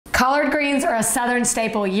Collard greens are a Southern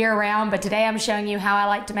staple year-round, but today I'm showing you how I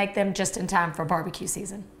like to make them just in time for barbecue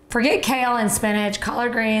season. Forget kale and spinach,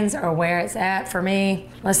 collard greens are where it's at for me.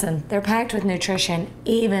 Listen, they're packed with nutrition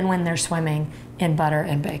even when they're swimming in butter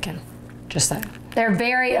and bacon. Just saying. They're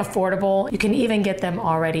very affordable. You can even get them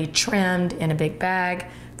already trimmed in a big bag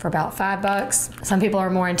for about $5. Some people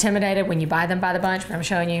are more intimidated when you buy them by the bunch, but I'm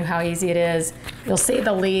showing you how easy it is. You'll see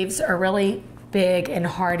the leaves are really big and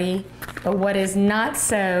hearty, but what is not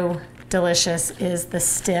so delicious is the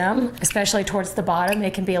stem, especially towards the bottom.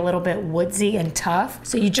 It can be a little bit woodsy and tough,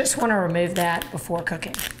 so you just want to remove that before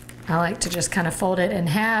cooking. I like to just kind of fold it in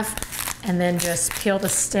half and then just peel the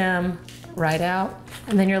stem right out,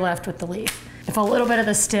 and then you're left with the leaf. If a little bit of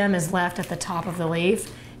the stem is left at the top of the leaf,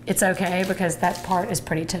 it's okay because that part is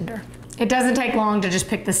pretty tender. It doesn't take long to just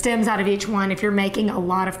pick the stems out of each one. If you're making a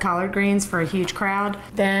lot of collard greens for a huge crowd,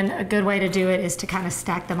 then a good way to do it is to kind of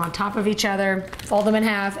stack them on top of each other, fold them in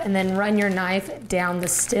half, and then run your knife down the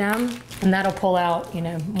stem, and that'll pull out,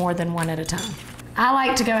 more than one at a time. I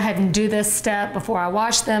like to go ahead and do this step before I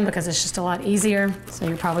wash them because it's just a lot easier. So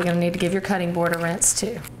you're probably gonna need to give your cutting board a rinse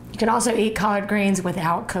too. You can also eat collard greens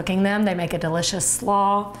without cooking them. They make a delicious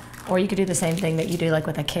slaw, or you could do the same thing that you do like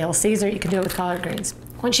with a kale Caesar. You can do it with collard greens.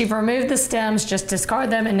 Once you've removed the stems, just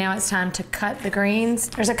discard them, and now it's time to cut the greens.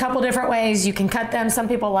 There's a couple different ways you can cut them. Some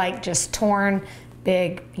people like just torn,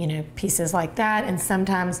 big, pieces like that, and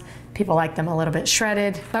sometimes people like them a little bit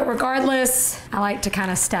shredded. But regardless, I like to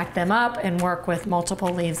kind of stack them up and work with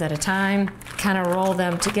multiple leaves at a time. Kind of roll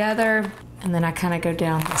them together, and then I kind of go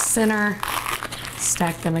down the center,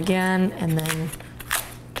 stack them again, and then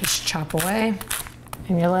just chop away.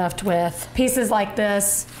 And you're left with pieces like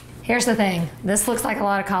this. Here's the thing, this looks like a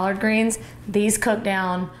lot of collard greens. These cook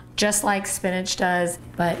down just like spinach does,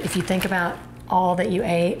 but if you think about all that you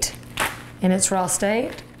ate in its raw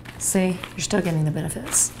state, see, you're still getting the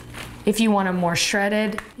benefits. If you want them more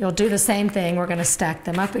shredded, you'll do the same thing. We're gonna stack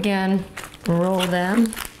them up again, roll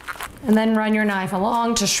them, and then run your knife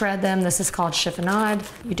along to shred them. This is called chiffonade.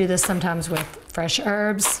 You do this sometimes with fresh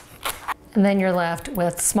herbs, and then you're left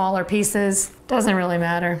with smaller pieces. Doesn't really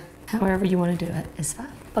matter. However you want to do it is fine.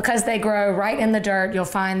 Because they grow right in the dirt, you'll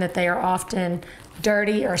find that they are often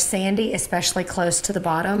dirty or sandy, especially close to the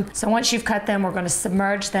bottom. So once you've cut them, we're going to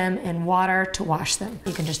submerge them in water to wash them.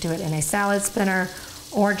 You can just do it in a salad spinner,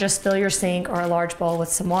 or just fill your sink or a large bowl with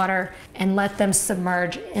some water and let them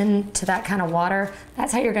submerge into that kind of water.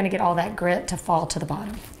 That's how you're going to get all that grit to fall to the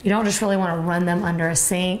bottom. You don't just really want to run them under a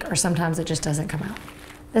sink, or sometimes it just doesn't come out.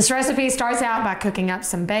 This recipe starts out by cooking up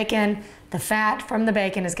some bacon. The fat from the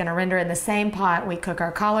bacon is going to render in the same pot we cook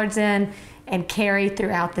our collards in and carry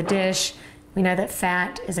throughout the dish. We know that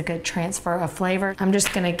fat is a good transfer of flavor. I'm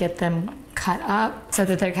just going to get them cut up so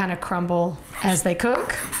that they kind of crumble as they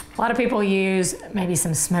cook. A lot of people use maybe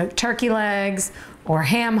some smoked turkey legs or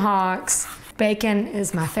ham hocks. Bacon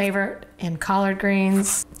is my favorite in collard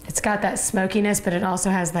greens. It's got that smokiness, but it also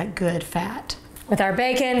has that good fat. With our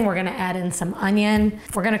bacon, we're gonna add in some onion.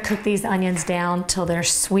 We're gonna cook these onions down till they're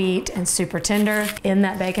sweet and super tender in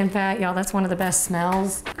that bacon fat. Y'all, that's one of the best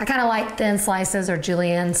smells. I kinda like thin slices or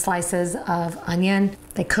julienne slices of onion.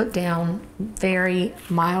 They cook down very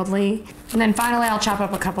mildly. And then finally, I'll chop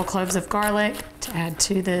up a couple cloves of garlic to add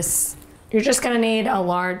to this. You're just gonna need a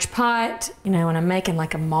large pot. When I'm making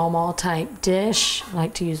like a mal type dish, I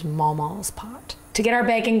like to use mal's pot. To get our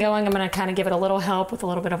bacon going, I'm gonna kind of give it a little help with a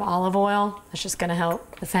little bit of olive oil. That's just gonna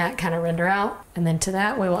help the fat kind of render out. And then to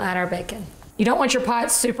that, we will add our bacon. You don't want your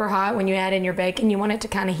pot super hot when you add in your bacon. You want it to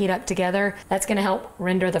kind of heat up together. That's gonna help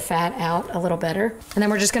render the fat out a little better. And then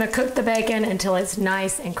we're just gonna cook the bacon until it's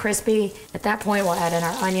nice and crispy. At that point, we'll add in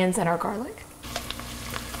our onions and our garlic.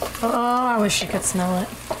 Oh, I wish you could smell it.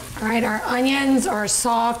 All right, our onions are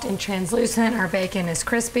soft and translucent. Our bacon is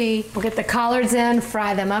crispy. We'll get the collards in,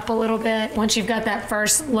 fry them up a little bit. Once you've got that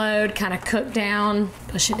first load kind of cooked down,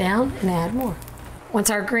 push it down and add more.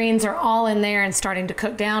 Once our greens are all in there and starting to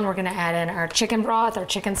cook down, we're gonna add in our chicken broth, our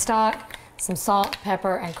chicken stock, some salt,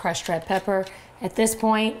 pepper, and crushed red pepper. At this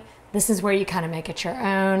point, this is where you kind of make it your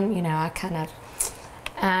own. I kind of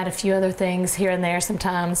add a few other things here and there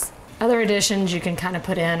sometimes. Other additions you can kind of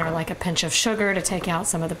put in are like a pinch of sugar to take out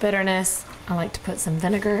some of the bitterness. I like to put some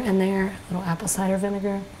vinegar in there, a little apple cider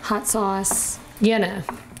vinegar, hot sauce,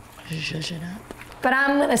 zhuzh it up. But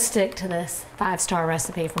I'm gonna stick to this 5-star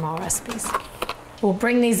recipe from Allrecipes. We'll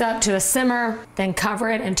bring these up to a simmer, then cover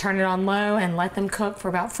it and turn it on low and let them cook for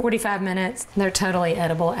about 45 minutes. They're totally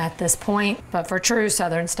edible at this point, but for true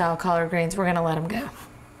Southern style collard greens, we're gonna let them go.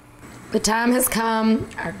 The time has come.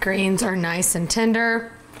 Our greens are nice and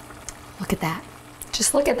tender. Look at that.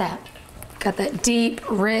 Just look at that. Got that deep,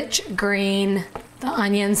 rich green The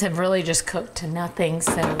onions have really just cooked to nothing,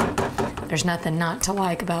 so there's nothing not to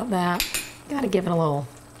like about that. Gotta give it a little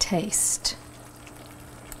taste.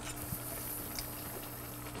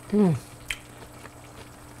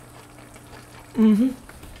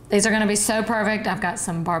 These are gonna be so perfect. I've got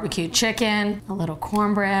some barbecue chicken, a little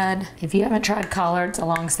cornbread. If you haven't tried collards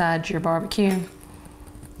alongside your barbecue,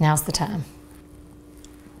 now's the time.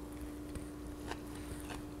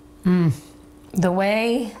 The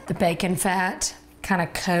way the bacon fat kind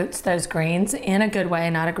of coats those greens in a good way,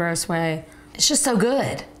 not a gross way, it's just so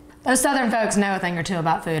good. Those Southern folks know a thing or two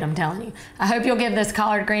about food, I'm telling you. I hope you'll give this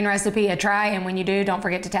collard green recipe a try, and when you do, don't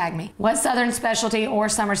forget to tag me. What Southern specialty or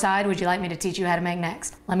summer side would you like me to teach you how to make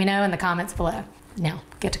next? Let me know in the comments below. Now,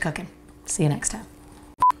 get to cooking. See you next time.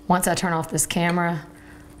 Once I turn off this camera,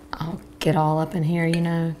 I'll get all up in here, you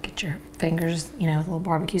know, get your fingers, you know, with a little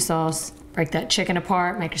barbecue sauce. Break that chicken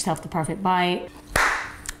apart, make yourself the perfect bite.